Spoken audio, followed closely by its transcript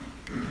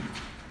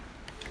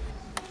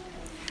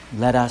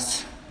Let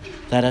us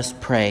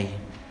pray.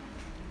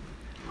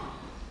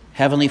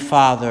 Heavenly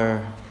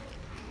Father,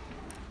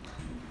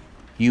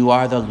 you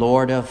are the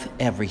Lord of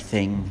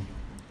everything.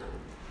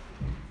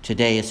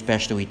 Today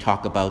especially we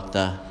talk about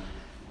the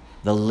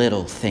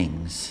little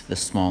things, the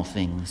small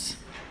things.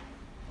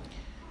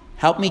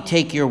 Help me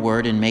take your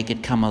word and make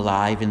it come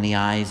alive in the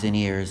eyes and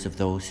ears of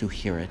those who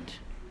hear it.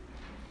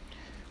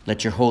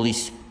 Let your Holy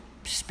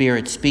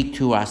Spirit speak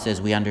to us as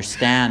we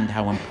understand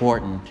how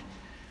important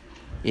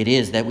it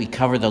is that we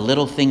cover the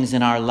little things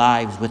in our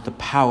lives with the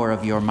power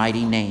of your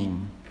mighty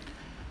name,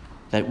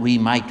 that we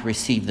might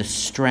receive the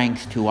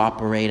strength to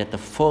operate at the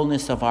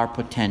fullness of our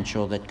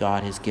potential that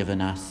God has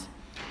given us.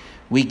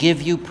 We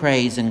give you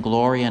praise and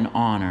glory and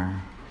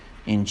honor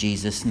in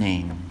Jesus'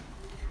 name.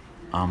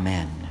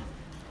 Amen.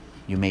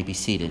 You may be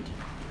seated.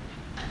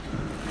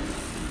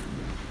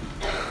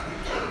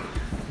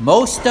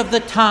 Most of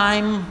the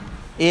time,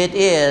 it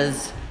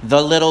is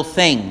the little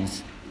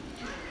things.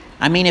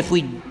 I mean, if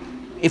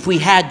we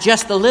had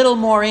just a little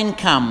more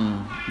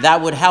income,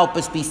 that would help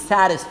us be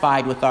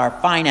satisfied with our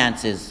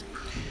finances.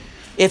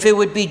 If it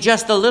would be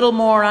just a little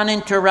more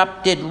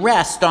uninterrupted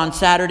rest on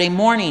Saturday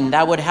morning,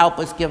 that would help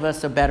us give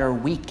us a better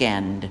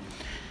weekend.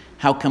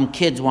 How come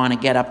kids want to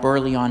get up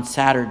early on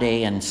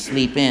Saturday and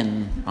sleep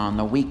in on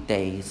the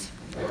weekdays?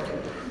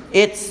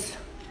 It's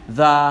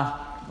the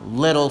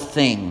little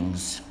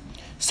things.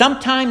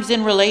 Sometimes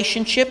in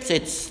relationships,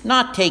 it's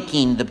not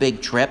taking the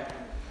big trip.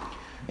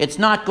 It's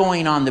not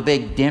going on the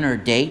big dinner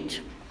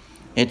date.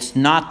 It's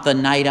not the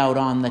night out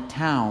on the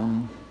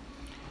town.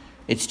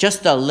 It's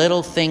just the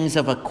little things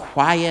of a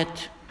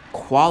quiet,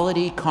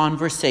 quality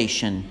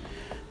conversation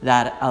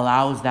that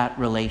allows that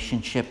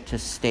relationship to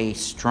stay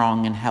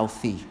strong and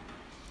healthy.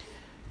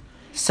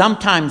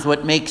 Sometimes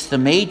what makes the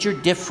major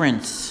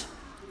difference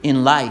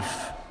in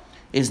life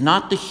is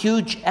not the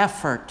huge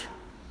effort.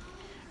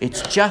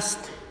 It's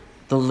just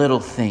the little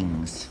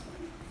things.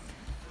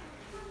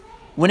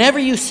 Whenever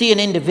you see an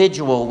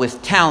individual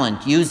with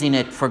talent using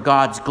it for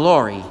God's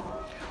glory,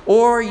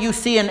 or you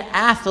see an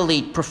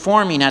athlete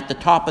performing at the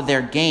top of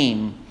their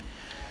game,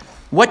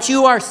 what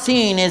you are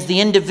seeing is the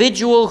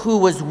individual who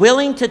was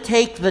willing to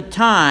take the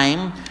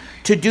time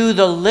to do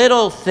the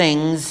little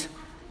things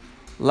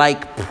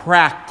like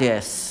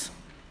practice.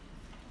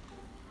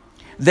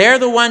 They're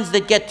the ones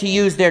that get to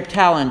use their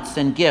talents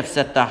and gifts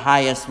at the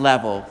highest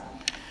level.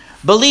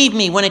 Believe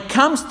me, when it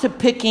comes to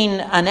picking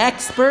an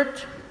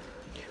expert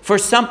for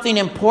something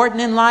important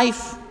in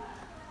life,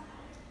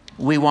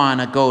 we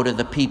want to go to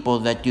the people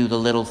that do the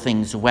little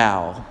things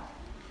well.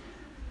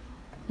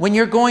 When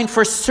you're going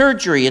for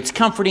surgery, it's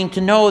comforting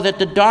to know that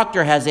the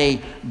doctor has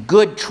a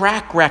good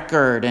track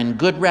record and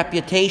good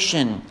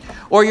reputation.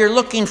 Or you're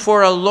looking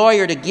for a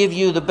lawyer to give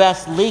you the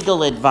best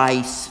legal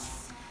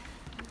advice.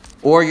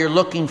 Or you're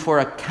looking for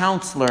a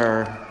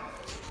counselor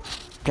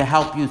to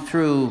help you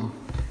through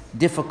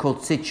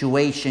difficult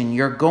situation.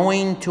 You're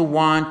going to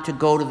want to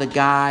go to the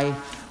guy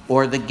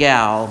or the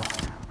gal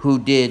who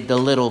did the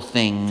little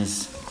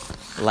things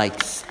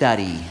like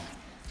study.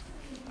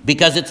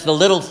 Because it's the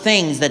little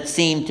things that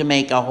seem to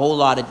make a whole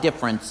lot of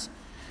difference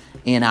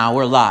in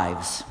our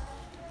lives.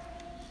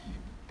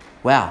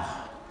 Well,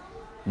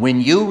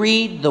 when you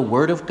read the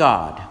Word of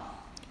God,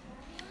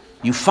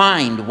 you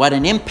find what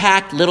an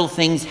impact little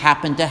things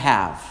happen to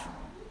have.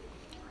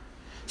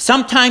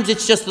 Sometimes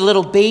it's just a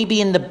little baby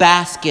in the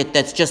basket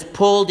that's just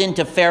pulled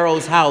into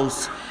Pharaoh's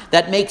house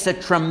that makes a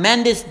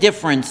tremendous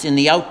difference in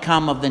the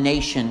outcome of the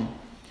nation.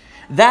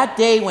 That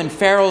day when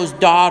Pharaoh's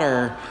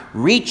daughter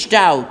reached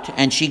out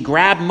and she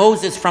grabbed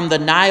Moses from the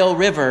Nile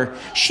River,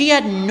 she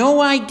had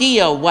no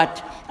idea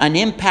what an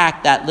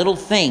impact that little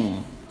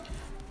thing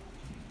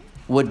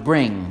would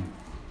bring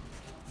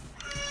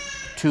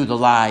to the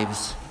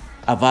lives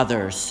of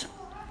others.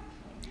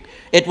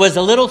 It was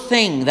a little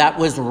thing that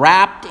was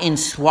wrapped in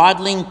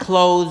swaddling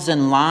clothes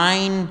and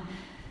lying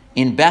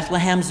in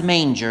Bethlehem's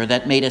manger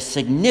that made a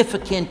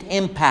significant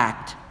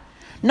impact,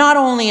 not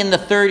only in the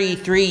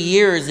 33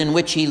 years in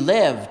which he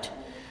lived,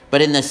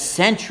 but in the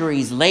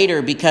centuries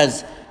later,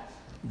 because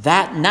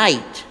that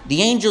night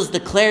the angels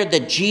declared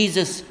that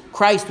Jesus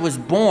Christ was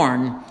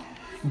born,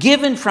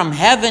 given from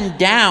heaven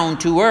down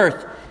to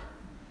earth.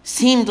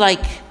 Seemed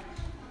like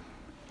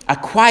a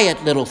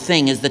quiet little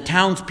thing as the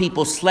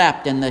townspeople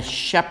slept and the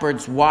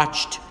shepherds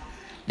watched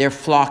their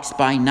flocks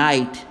by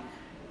night.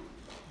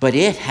 But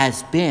it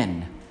has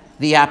been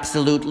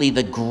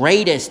the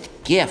greatest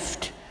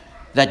gift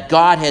that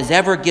God has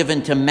ever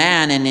given to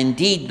man, and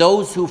indeed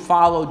those who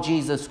follow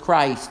Jesus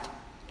Christ,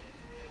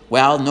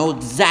 well, know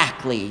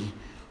exactly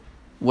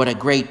what a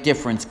great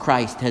difference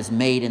Christ has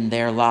made in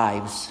their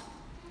lives.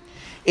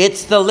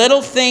 It's the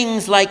little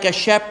things like a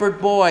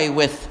shepherd boy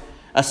with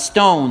a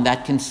stone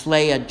that can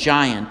slay a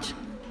giant.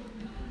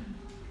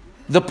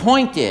 The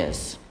point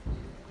is,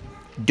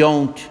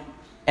 don't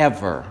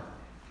ever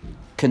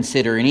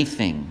consider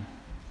anything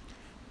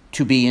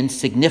to be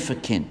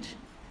insignificant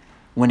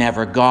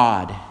whenever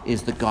God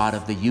is the God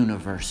of the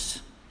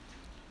universe.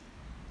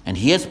 And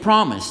He has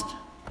promised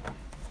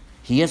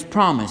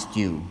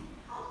you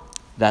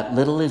that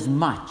little is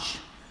much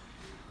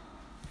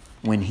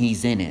when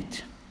he's in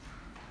it.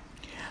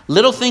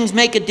 Little things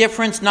make a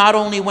difference not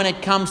only when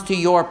it comes to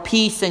your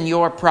peace and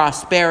your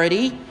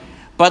prosperity,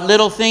 but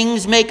little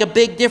things make a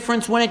big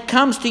difference when it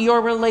comes to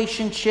your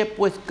relationship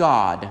with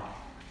God.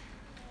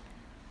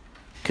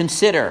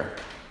 Consider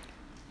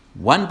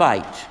one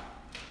bite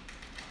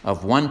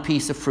of one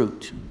piece of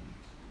fruit.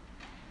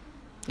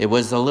 It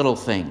was a little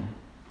thing.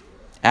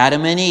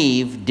 Adam and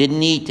Eve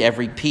didn't eat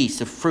every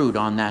piece of fruit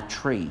on that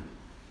tree.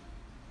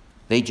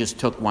 They just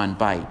took one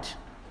bite.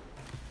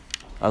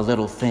 A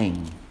little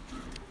thing.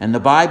 And the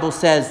Bible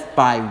says,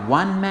 by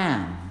one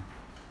man,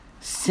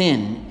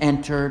 sin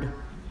entered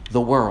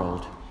the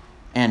world,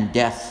 and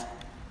death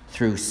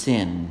through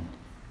sin.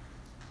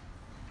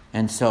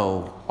 And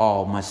so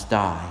all must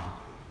die.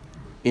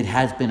 It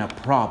has been a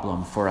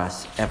problem for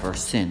us ever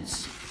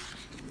since.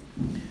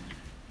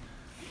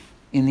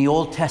 In the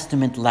Old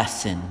Testament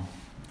lesson,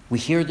 we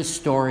hear the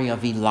story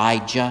of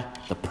Elijah,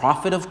 the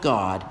prophet of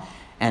God,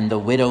 and the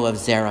widow of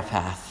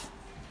Zarephath.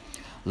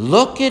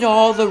 Look at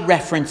all the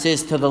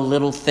references to the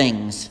little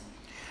things.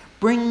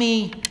 Bring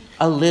me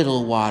a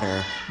little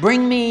water.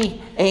 Bring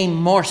me a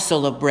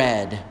morsel of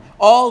bread.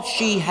 All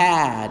she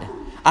had,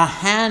 a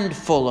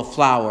handful of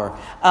flour,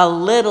 a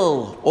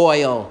little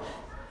oil,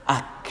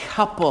 a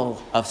couple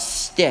of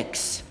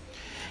sticks.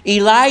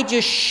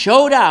 Elijah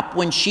showed up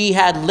when she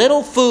had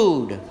little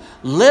food,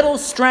 little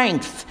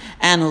strength,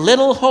 and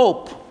little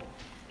hope.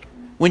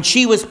 When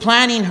she was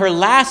planning her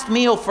last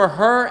meal for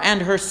her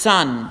and her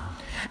son.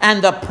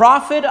 And the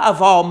prophet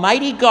of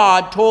Almighty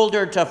God told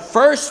her to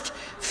first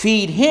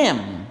feed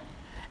him,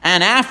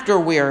 and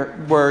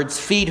afterwards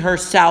feed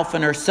herself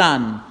and her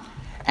son.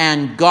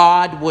 And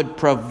God would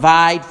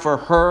provide for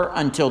her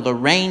until the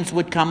rains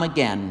would come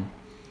again.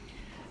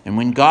 And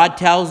when God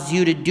tells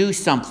you to do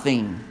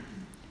something,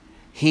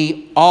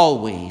 he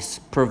always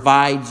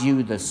provides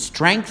you the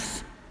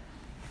strength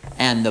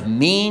and the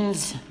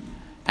means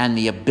and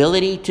the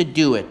ability to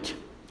do it.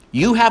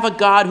 You have a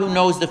God who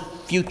knows the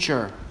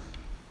future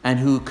and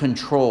who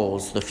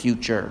controls the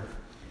future.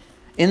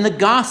 In the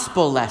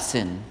gospel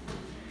lesson,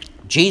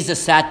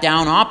 Jesus sat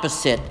down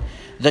opposite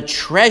the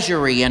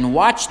treasury and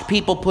watched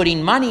people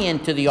putting money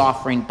into the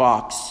offering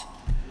box.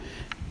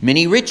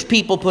 Many rich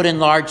people put in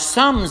large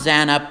sums,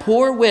 and a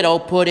poor widow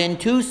put in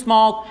 2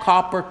 small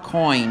copper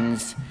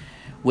coins,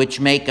 which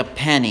make a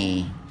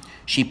penny.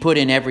 She put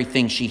in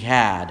everything she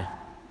had.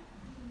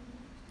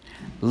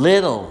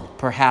 Little,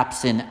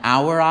 perhaps, in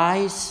our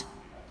eyes,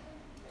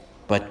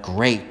 but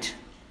great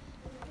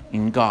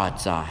in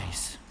God's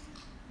eyes.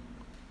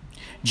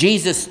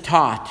 Jesus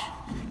taught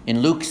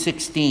in Luke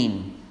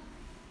 16,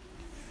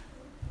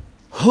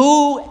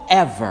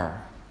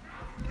 whoever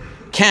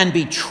can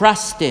be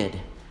trusted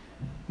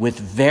with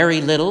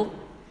very little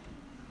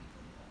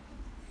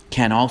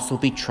can also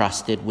be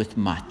trusted with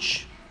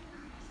much.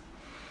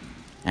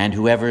 And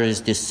whoever is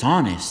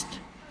dishonest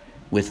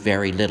with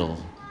very little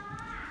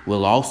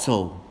will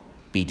also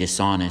be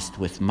dishonest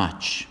with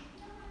much.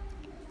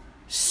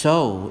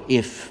 So,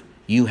 if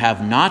you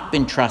have not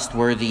been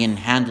trustworthy in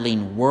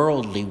handling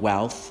worldly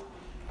wealth,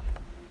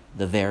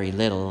 the very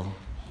little,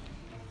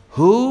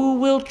 who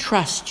will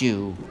trust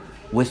you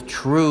with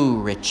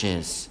true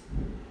riches?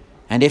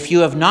 And if you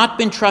have not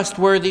been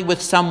trustworthy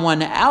with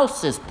someone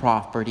else's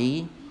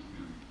property,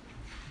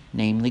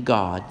 namely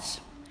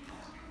God's,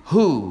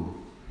 who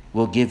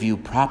will give you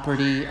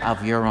property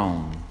of your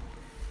own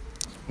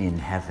in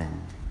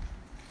heaven?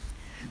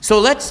 So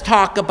let's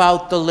talk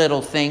about the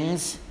little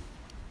things,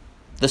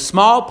 the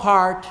small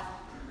part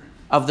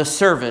of the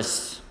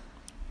service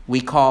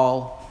we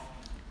call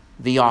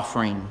the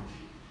offering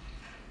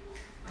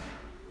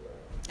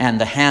and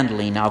the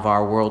handling of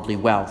our worldly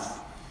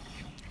wealth.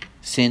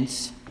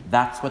 Since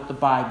that's what the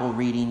Bible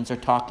readings are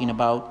talking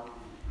about,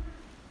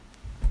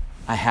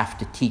 I have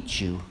to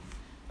teach you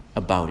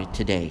about it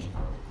today.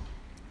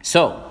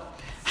 So,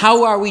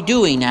 how are we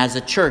doing as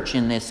a church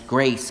in this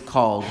grace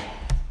called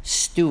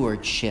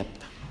stewardship?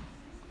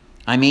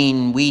 I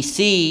mean, we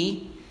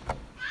see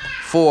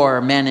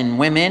 4 men and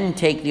women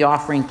take the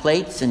offering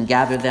plates and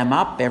gather them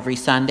up every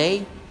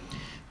Sunday.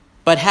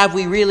 But have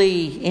we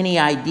really any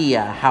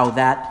idea how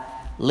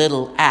that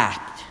little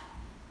act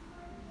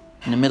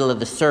in the middle of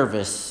the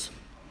service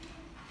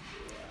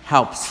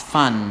helps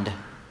fund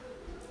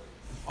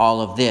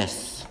all of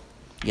this?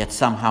 Yet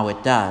somehow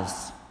it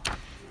does.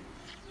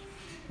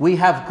 We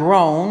have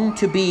grown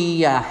to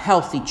be a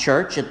healthy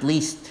church, at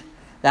least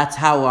that's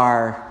how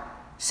our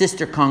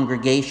sister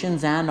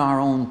congregations and our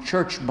own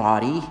church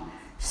body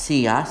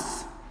see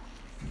us.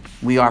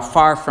 We are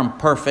far from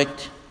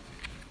perfect,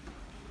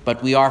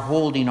 but we are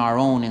holding our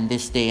own in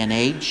this day and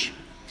age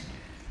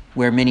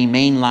where many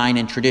mainline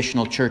and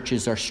traditional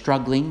churches are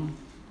struggling.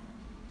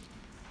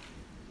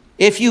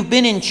 If you've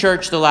been in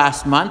church the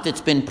last month,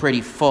 it's been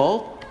pretty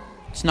full.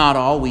 It's not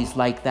always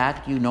like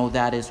that. You know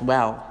that as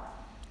well.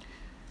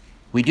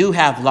 We do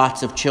have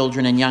lots of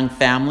children and young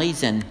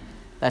families, and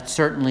that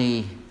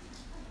certainly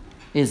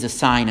is a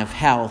sign of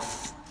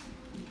health.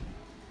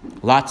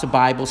 Lots of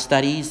Bible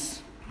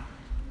studies,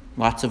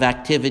 lots of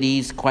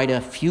activities, quite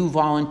a few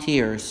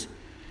volunteers,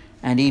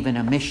 and even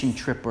a mission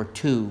trip or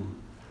two.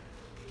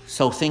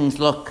 So things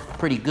look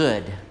pretty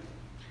good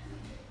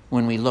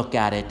when we look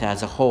at it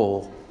as a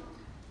whole.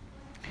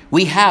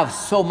 We have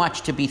so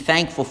much to be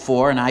thankful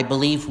for, and I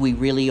believe we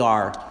really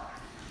are.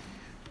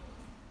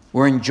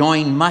 We're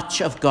enjoying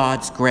much of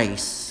God's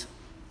grace.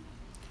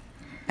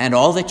 And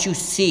all that you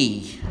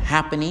see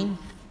happening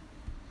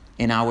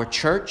in our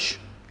church,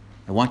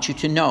 I want you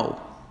to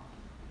know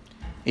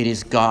it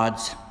is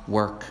God's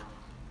work,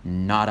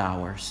 not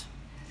ours.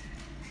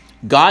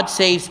 God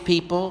saves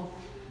people.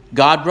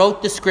 God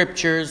wrote the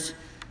scriptures.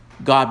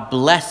 God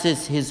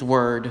blesses his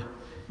word.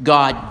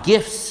 God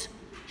gifts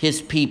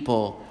his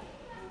people.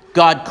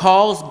 God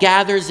calls,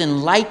 gathers,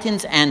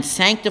 enlightens, and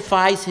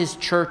sanctifies his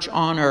church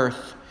on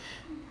earth.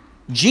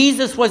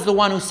 Jesus was the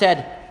one who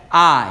said,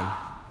 I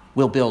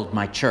will build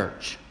my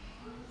church.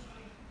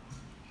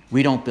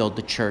 We don't build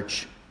the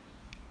church.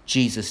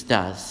 Jesus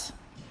does.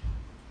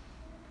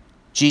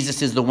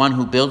 Jesus is the one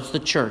who builds the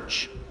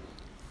church,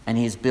 and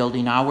he's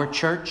building our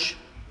church.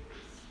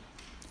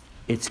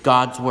 It's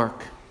God's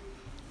work.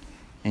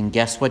 And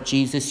guess what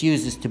Jesus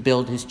uses to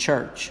build his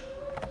church?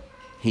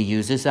 He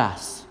uses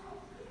us.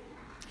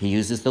 He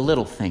uses the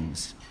little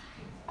things.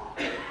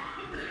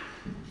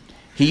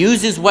 He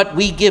uses what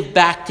we give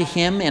back to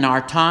him in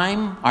our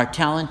time, our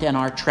talent, and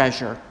our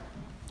treasure.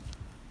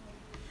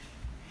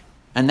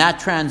 And that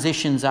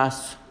transitions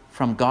us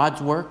from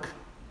God's work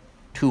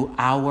to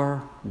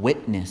our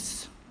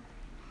witness.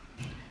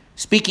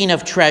 Speaking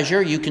of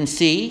treasure, you can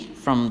see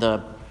from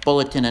the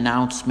bulletin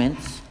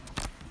announcements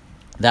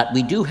that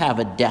we do have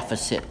a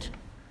deficit.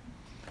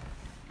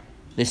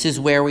 This is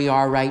where we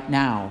are right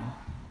now.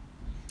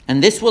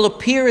 And this will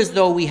appear as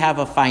though we have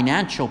a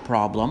financial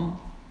problem.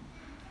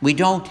 We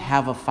don't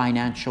have a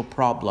financial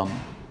problem.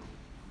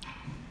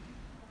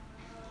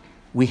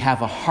 We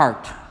have a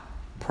heart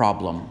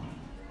problem.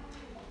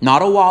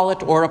 Not a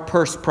wallet or a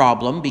purse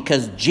problem,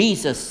 because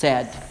Jesus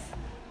said,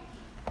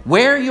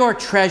 where your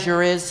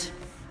treasure is,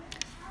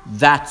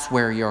 that's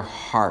where your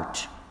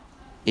heart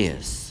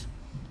is.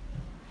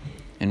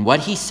 And what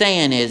he's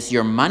saying is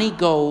your money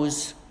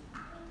goes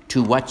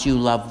to what you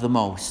love the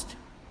most.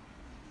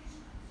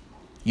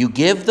 You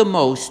give the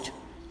most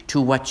to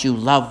what you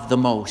love the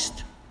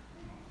most,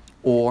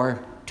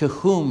 or to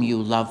whom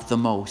you love the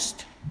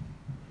most.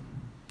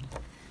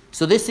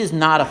 So this is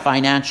not a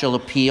financial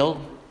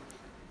appeal.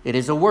 It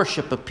is a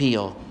worship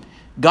appeal.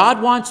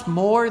 God wants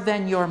more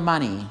than your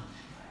money.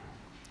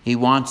 He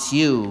wants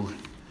you.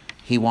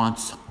 He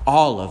wants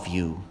all of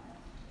you.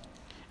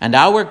 And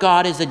our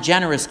God is a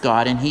generous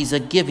God, and he's a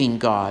giving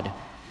God.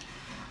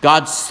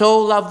 God so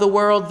loved the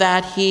world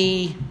that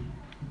he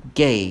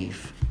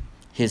gave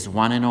his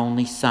one and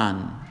only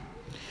Son.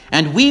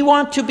 And we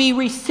want to be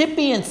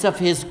recipients of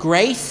his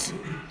grace,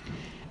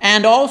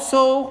 and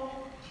also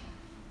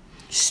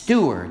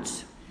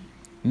stewards,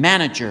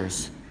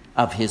 managers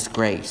of his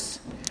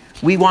grace.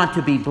 We want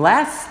to be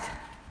blessed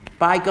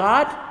by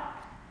God,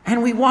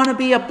 and we want to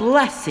be a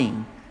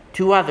blessing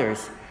to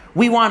others.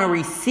 We want to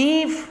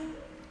receive,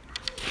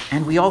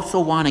 and we also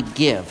want to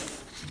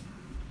give.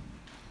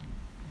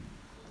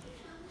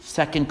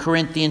 2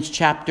 Corinthians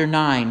chapter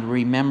 9,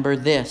 remember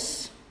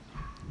this.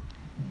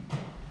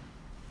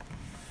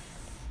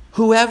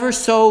 Whoever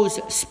sows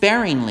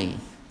sparingly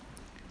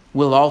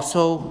will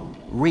also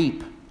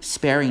reap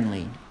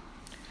sparingly.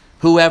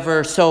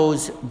 Whoever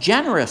sows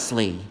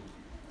generously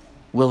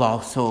will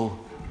also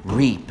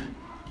reap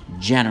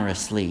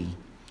generously.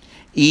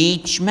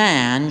 Each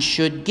man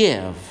should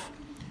give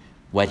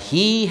what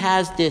he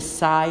has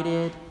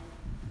decided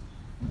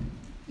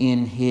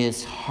in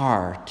his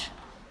heart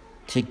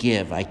to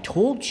give. I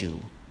told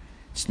you,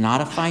 it's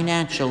not a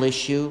financial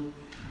issue,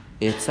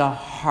 it's a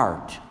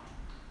heart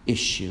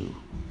issue.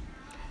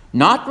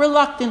 Not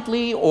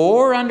reluctantly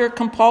or under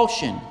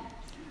compulsion,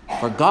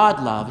 for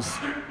God loves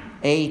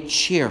a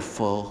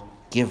cheerful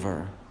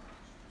giver.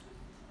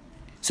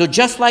 So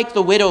just like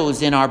the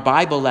widows in our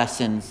Bible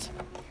lessons,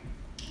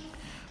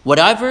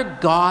 whatever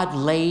God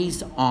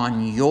lays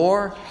on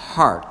your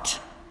heart,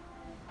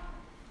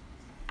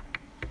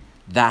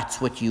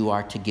 that's what you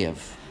are to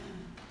give.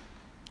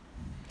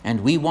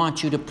 And we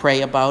want you to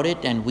pray about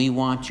it, and we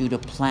want you to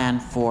plan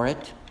for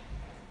it,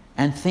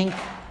 and think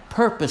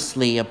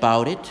purposely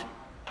about it.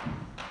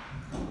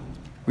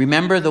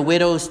 Remember the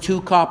widow's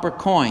 2 copper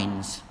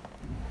coins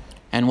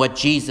and what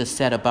Jesus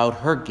said about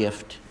her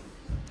gift.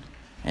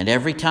 And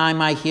every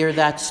time I hear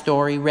that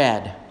story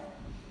read,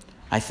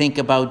 I think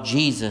about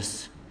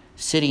Jesus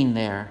sitting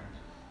there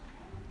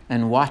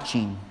and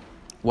watching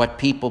what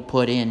people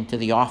put into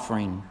the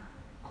offering.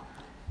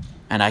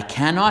 And I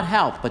cannot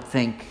help but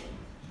think,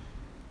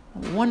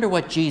 I wonder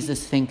what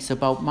Jesus thinks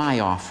about my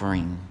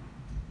offering.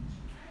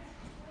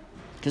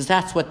 Because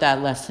that's what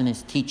that lesson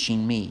is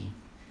teaching me.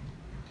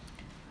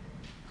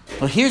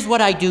 Well, here's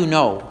what I do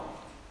know.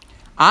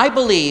 I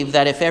believe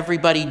that if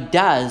everybody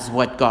does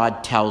what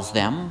God tells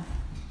them,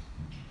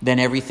 then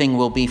everything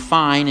will be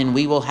fine, and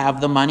we will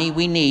have the money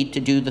we need to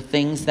do the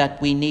things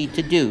that we need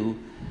to do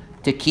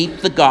to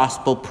keep the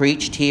gospel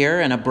preached here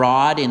and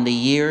abroad in the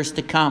years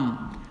to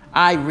come.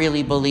 I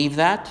really believe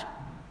that.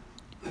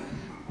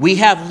 We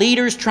have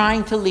leaders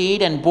trying to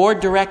lead and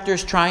board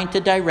directors trying to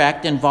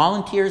direct and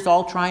volunteers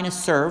all trying to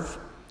serve.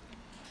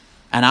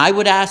 And I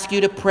would ask you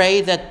to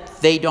pray that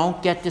they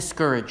don't get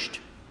discouraged.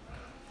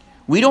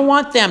 We don't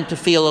want them to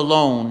feel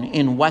alone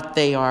in what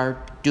they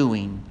are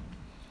doing.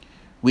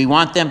 We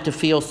want them to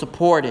feel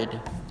supported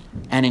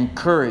and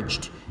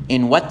encouraged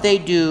in what they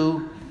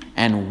do.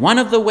 And one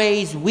of the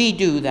ways we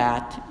do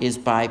that is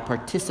by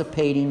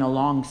participating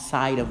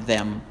alongside of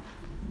them.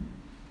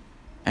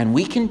 And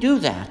we can do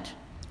that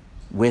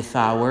with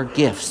our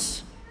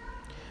gifts.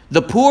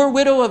 The poor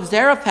widow of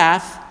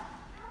Zarephath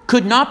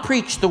could not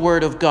preach the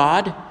word of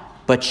God,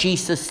 but she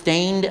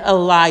sustained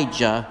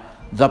Elijah,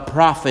 the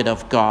prophet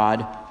of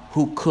God,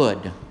 who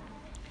could.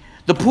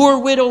 The poor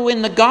widow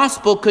in the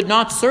gospel could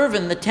not serve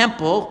in the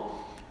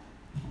temple,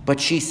 but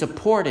she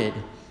supported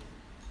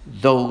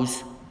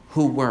those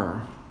who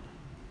were.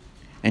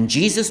 And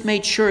Jesus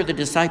made sure the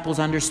disciples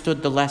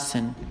understood the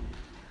lesson.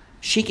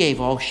 She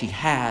gave all she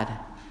had.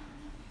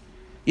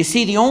 You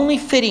see, the only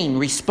fitting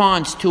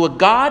response to a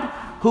God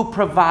who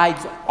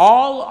provides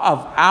all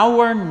of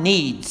our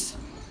needs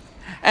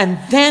and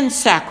then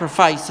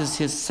sacrifices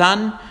his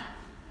Son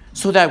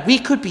so that we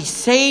could be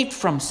saved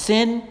from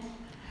sin,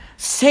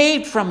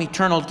 saved from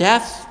eternal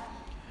death,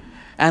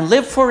 and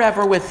live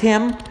forever with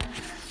him,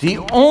 the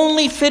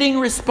only fitting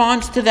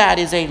response to that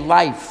is a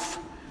life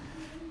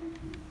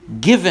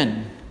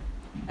given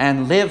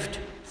and lived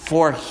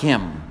for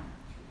him.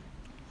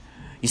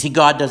 You see,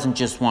 God doesn't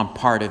just want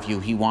part of you,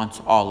 he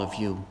wants all of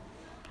you.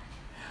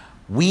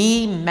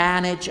 We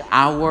manage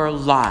our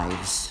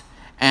lives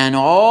and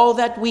all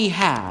that we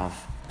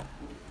have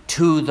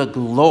to the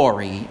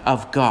glory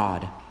of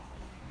God.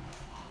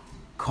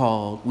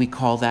 We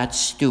call that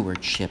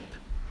stewardship.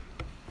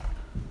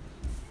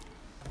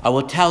 I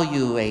will tell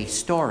you a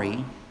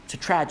story. It's a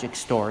tragic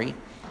story.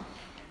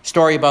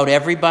 Story about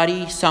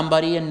everybody,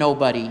 somebody, and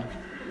nobody.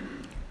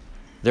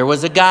 There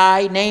was a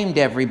guy named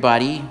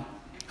Everybody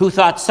who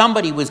thought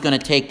somebody was going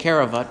to take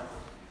care of it.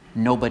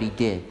 Nobody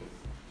did.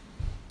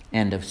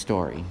 End of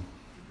story.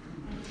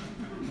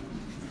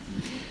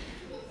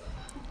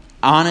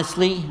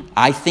 Honestly,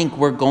 I think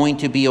we're going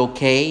to be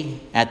okay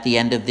at the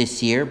end of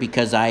this year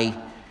because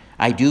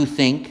I do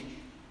think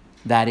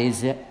that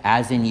is,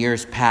 as in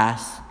years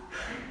past,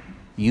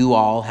 you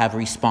all have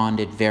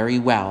responded very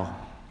well.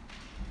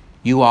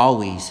 You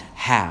always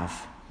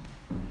have.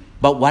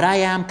 But what I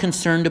am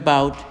concerned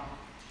about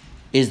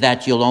is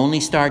that you'll only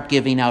start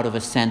giving out of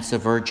a sense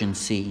of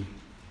urgency.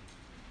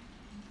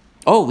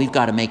 Oh, we've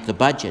got to make the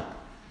budget.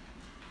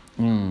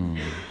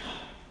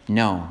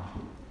 No.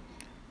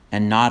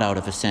 And not out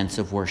of a sense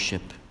of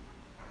worship.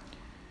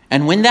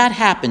 And when that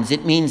happens,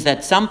 it means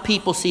that some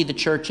people see the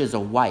church as a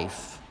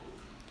wife,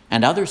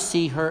 and others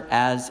see her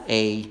as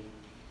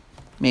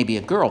maybe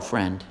a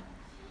girlfriend.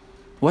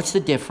 What's the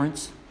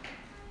difference?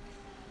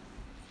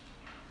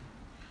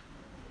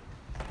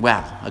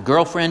 Well, a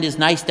girlfriend is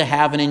nice to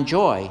have and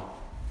enjoy,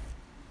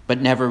 but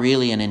never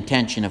really an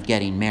intention of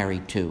getting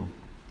married to.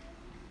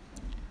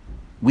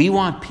 We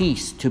want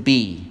peace to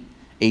be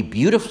a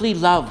beautifully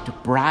loved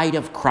bride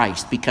of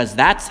Christ, because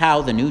that's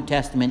how the New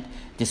Testament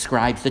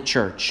describes the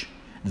church,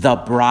 the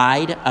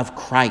bride of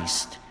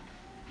Christ.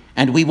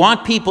 And we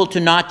want people to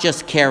not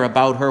just care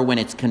about her when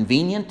it's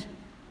convenient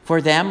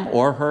for them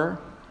or her,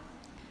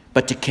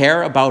 but to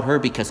care about her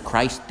because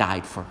Christ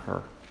died for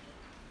her.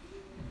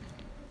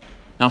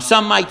 Now,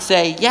 some might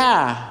say,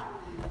 yeah,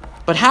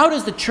 but how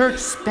does the church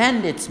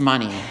spend its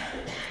money?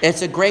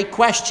 It's a great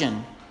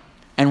question.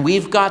 And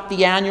we've got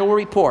the annual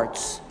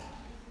reports.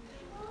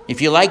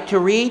 If you like to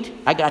read,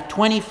 I got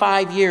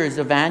 25 years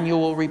of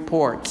annual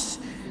reports.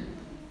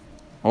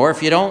 Or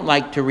if you don't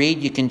like to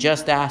read, you can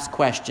just ask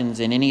questions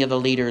and any of the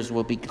leaders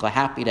will be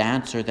happy to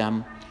answer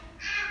them.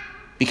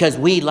 Because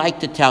we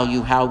like to tell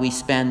you how we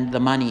spend the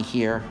money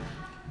here.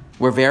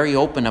 We're very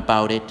open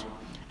about it.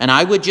 And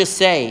I would just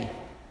say,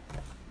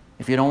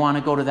 if you don't want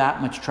to go to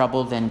that much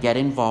trouble, then get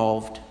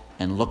involved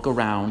and look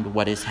around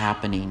what is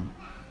happening.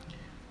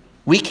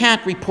 We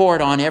can't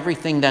report on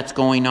everything that's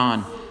going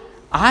on.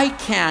 I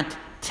can't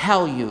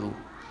tell you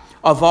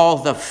of all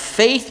the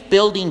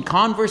faith-building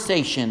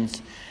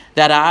conversations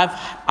that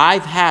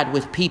I've had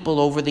with people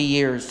over the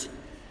years,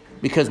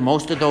 because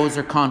most of those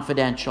are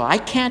confidential. I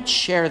can't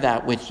share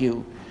that with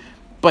you,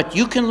 but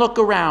you can look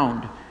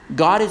around.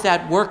 God is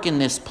at work in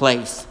this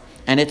place,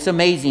 and it's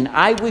amazing.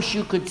 I wish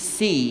you could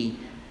see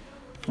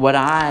what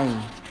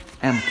I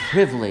am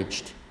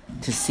privileged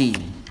to see,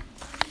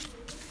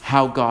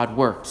 how God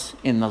works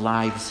in the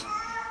lives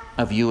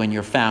of you and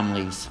your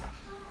families.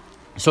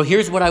 So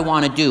here's what I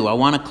want to do. I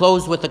want to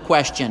close with a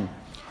question.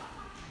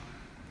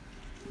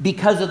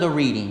 Because of the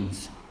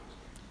readings,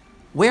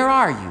 where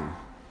are you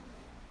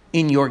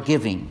in your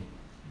giving?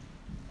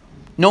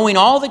 Knowing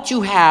all that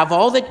you have,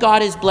 all that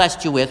God has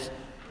blessed you with,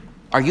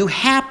 are you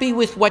happy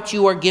with what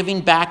you are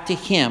giving back to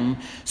Him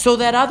so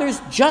that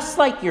others just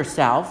like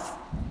yourself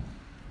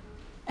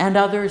and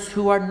others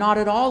who are not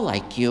at all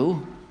like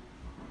you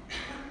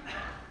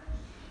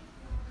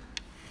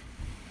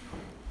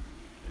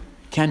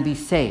can be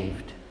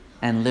saved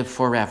and live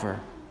forever.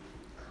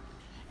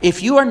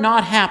 If you are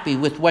not happy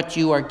with what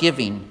you are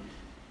giving,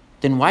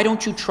 then why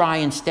don't you try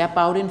and step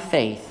out in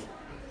faith?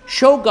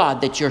 Show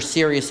God that you're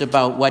serious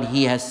about what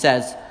he has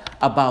says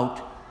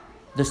about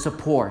the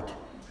support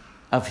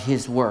of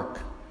his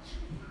work.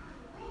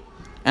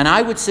 And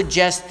I would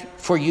suggest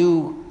for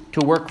you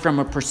to work from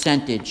a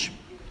percentage.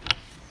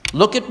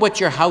 Look at what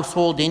your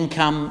household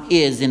income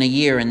is in a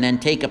year and then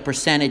take a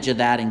percentage of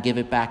that and give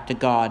it back to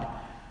God.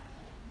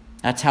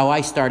 That's how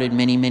I started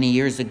many, many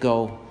years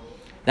ago.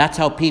 That's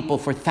how people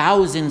for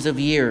thousands of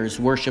years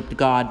worshiped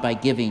God, by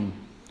giving.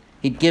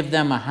 He'd give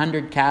them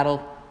 100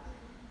 cattle.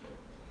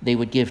 They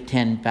would give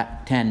 10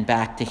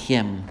 back to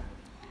him.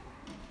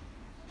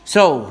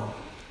 So,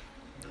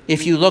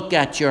 if you look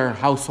at your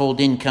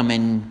household income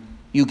and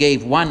you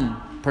gave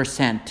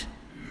 1%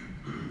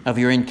 of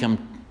your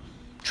income,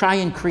 try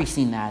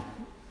increasing that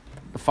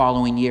the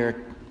following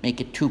year.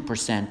 Make it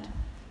 2%.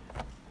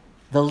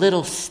 The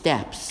little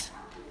steps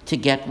to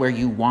get where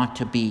you want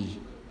to be.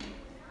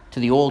 To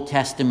the Old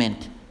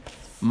Testament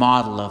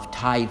model of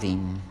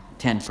tithing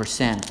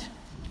 10%.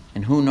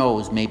 And who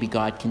knows, maybe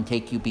God can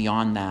take you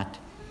beyond that.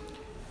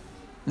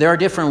 There are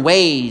different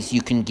ways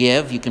you can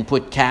give. You can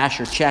put cash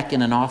or check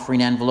in an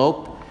offering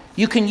envelope.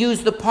 You can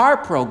use the PAR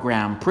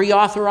program,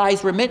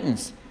 pre-authorized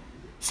remittance.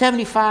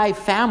 75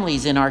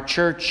 families in our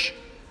church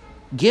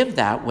give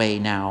that way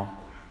now.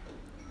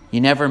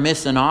 You never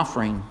miss an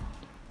offering.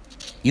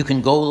 You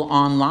can go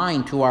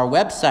online to our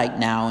website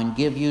now and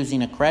give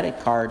using a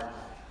credit card.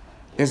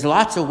 There's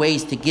lots of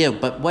ways to give,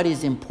 but what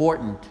is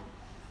important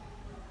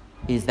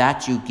is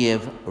that you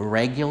give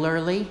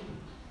regularly,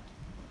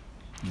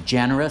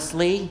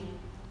 generously,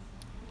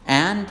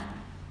 and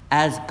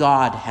as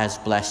God has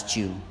blessed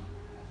you,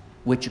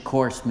 which of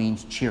course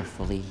means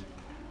cheerfully.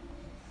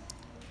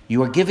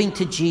 You are giving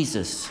to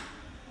Jesus.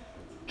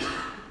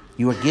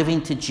 You are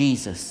giving to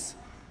Jesus.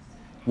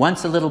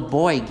 Once a little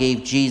boy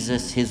gave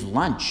Jesus his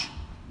lunch,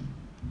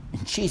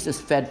 and Jesus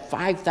fed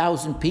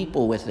 5,000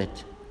 people with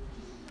it.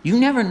 You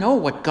never know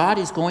what God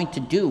is going to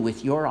do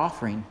with your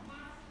offering.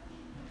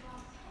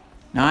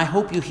 Now, I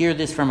hope you hear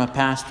this from a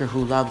pastor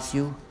who loves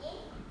you.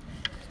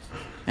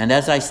 And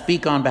as I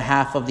speak on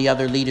behalf of the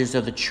other leaders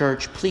of the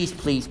church,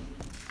 please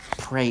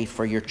pray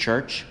for your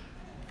church.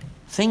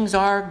 Things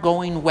are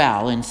going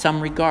well in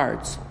some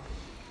regards,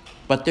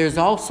 but there's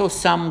also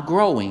some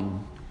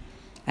growing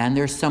and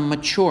there's some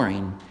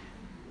maturing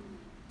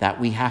that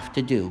we have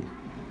to do.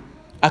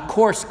 A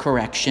course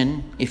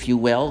correction, if you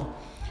will,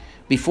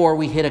 before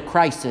we hit a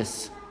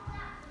crisis.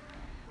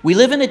 We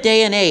live in a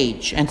day and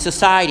age and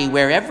society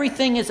where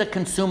everything is a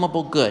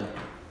consumable good.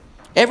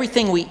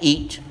 Everything we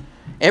eat,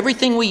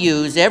 everything we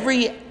use,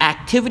 every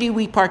activity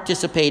we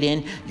participate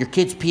in, your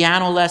kids'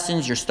 piano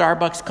lessons, your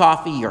Starbucks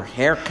coffee, your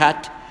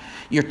haircut,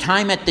 your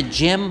time at the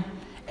gym,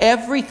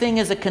 everything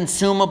is a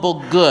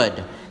consumable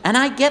good. And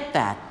I get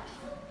that.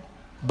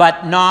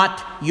 But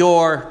not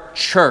your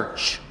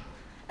church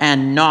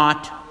and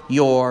not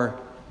your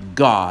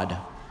God.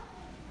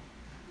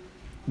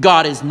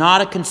 God is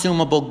not a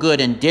consumable good,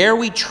 and dare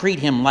we treat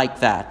him like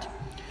that.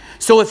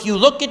 So if you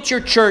look at your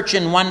church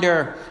and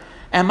wonder,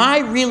 am I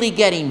really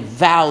getting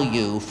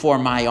value for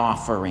my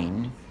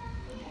offering?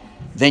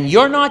 Then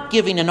you're not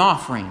giving an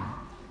offering.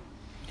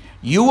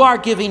 You are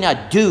giving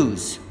a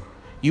dues.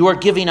 You are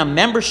giving a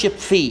membership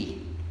fee.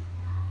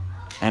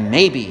 And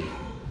maybe,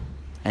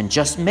 and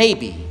just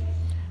maybe,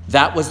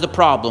 that was the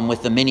problem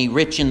with the many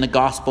rich in the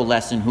gospel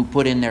lesson who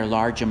put in their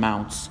large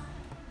amounts.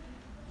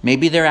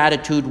 Maybe their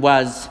attitude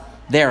was,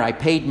 there, I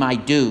paid my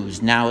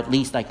dues. Now at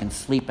least I can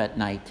sleep at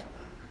night.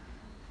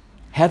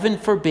 Heaven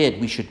forbid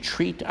we should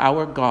treat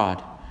our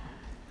God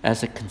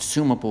as a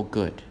consumable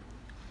good.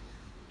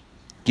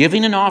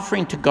 Giving an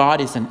offering to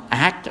God is an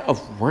act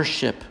of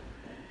worship,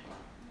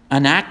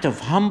 an act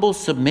of humble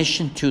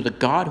submission to the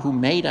God who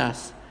made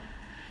us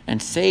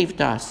and saved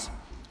us,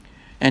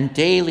 and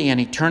daily and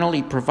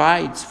eternally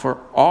provides for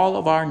all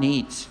of our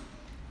needs.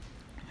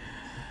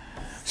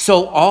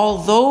 So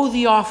although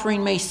the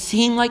offering may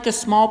seem like a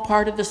small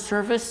part of the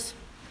service,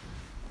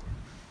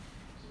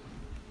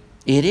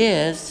 it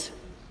is.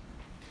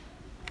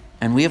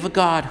 And we have a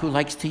God who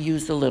likes to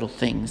use the little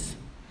things.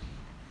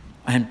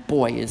 And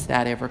boy, is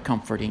that ever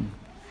comforting.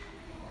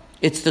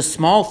 It's the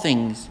small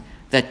things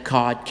that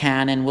God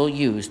can and will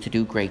use to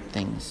do great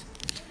things.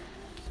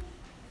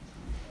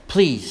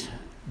 Please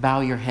bow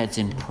your heads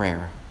in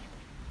prayer.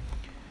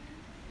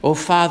 O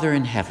Father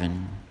in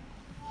heaven,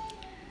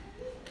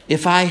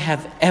 if I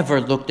have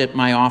ever looked at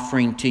my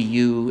offering to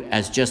you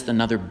as just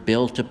another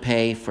bill to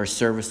pay for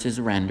services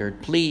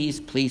rendered,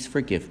 please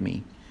forgive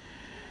me.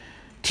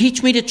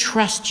 Teach me to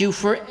trust you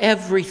for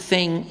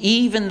everything,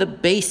 even the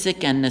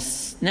basic and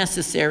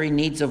necessary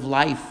needs of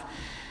life.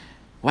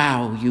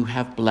 Wow, you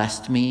have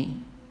blessed me.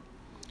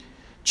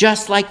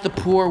 Just like the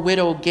poor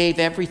widow gave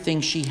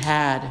everything she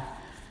had,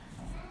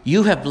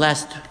 you have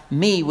blessed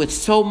me with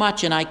so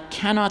much, and I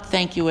cannot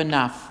thank you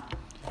enough.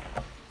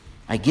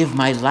 I give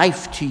my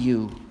life to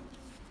you.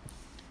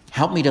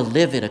 Help me to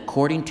live it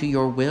according to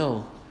your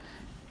will.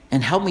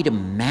 and help me to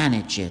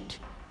manage it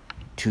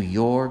to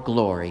your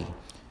glory,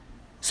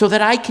 so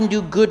that I can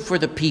do good for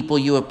the people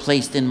you have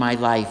placed in my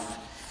life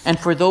and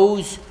for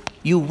those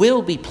you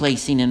will be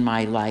placing in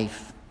my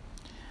life.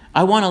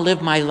 I want to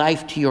live my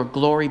life to your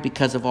glory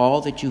because of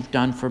all that you've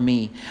done for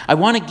me. I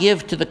want to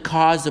give to the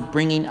cause of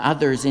bringing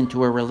others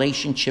into a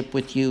relationship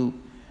with you.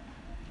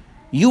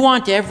 You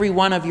want every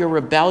one of your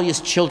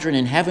rebellious children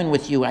in heaven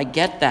with you. I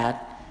get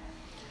that.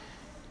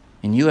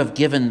 And you have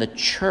given the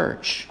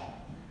church,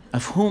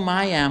 of whom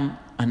I am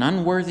an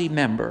unworthy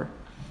member,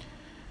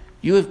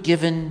 you have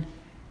given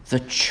the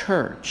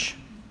church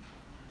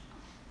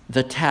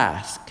the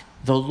task,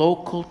 the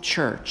local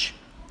church,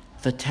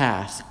 the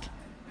task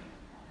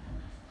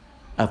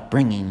of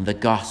bringing the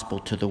gospel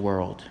to the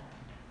world.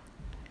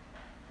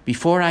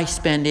 Before I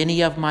spend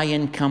any of my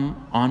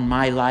income on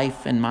my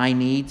life and my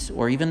needs,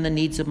 or even the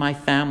needs of my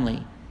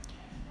family,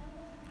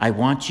 I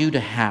want you to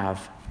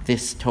have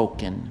this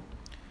token,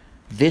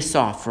 this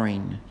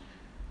offering,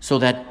 so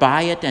that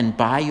by it and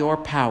by your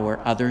power,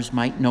 others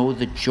might know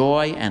the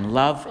joy and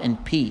love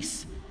and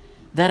peace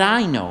that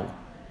I know,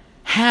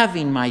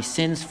 having my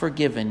sins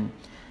forgiven,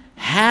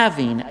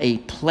 having a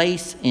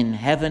place in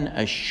heaven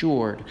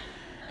assured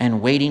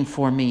and waiting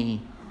for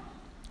me.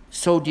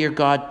 So, dear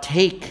God,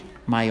 take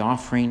my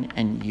offering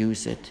and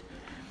use it,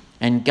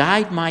 and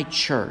guide my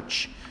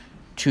church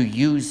to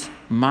use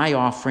my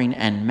offering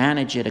and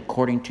manage it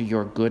according to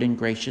your good and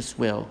gracious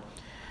will.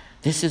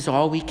 This is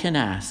all we can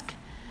ask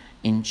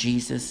in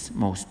Jesus'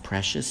 most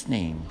precious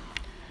name.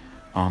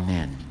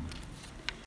 Amen.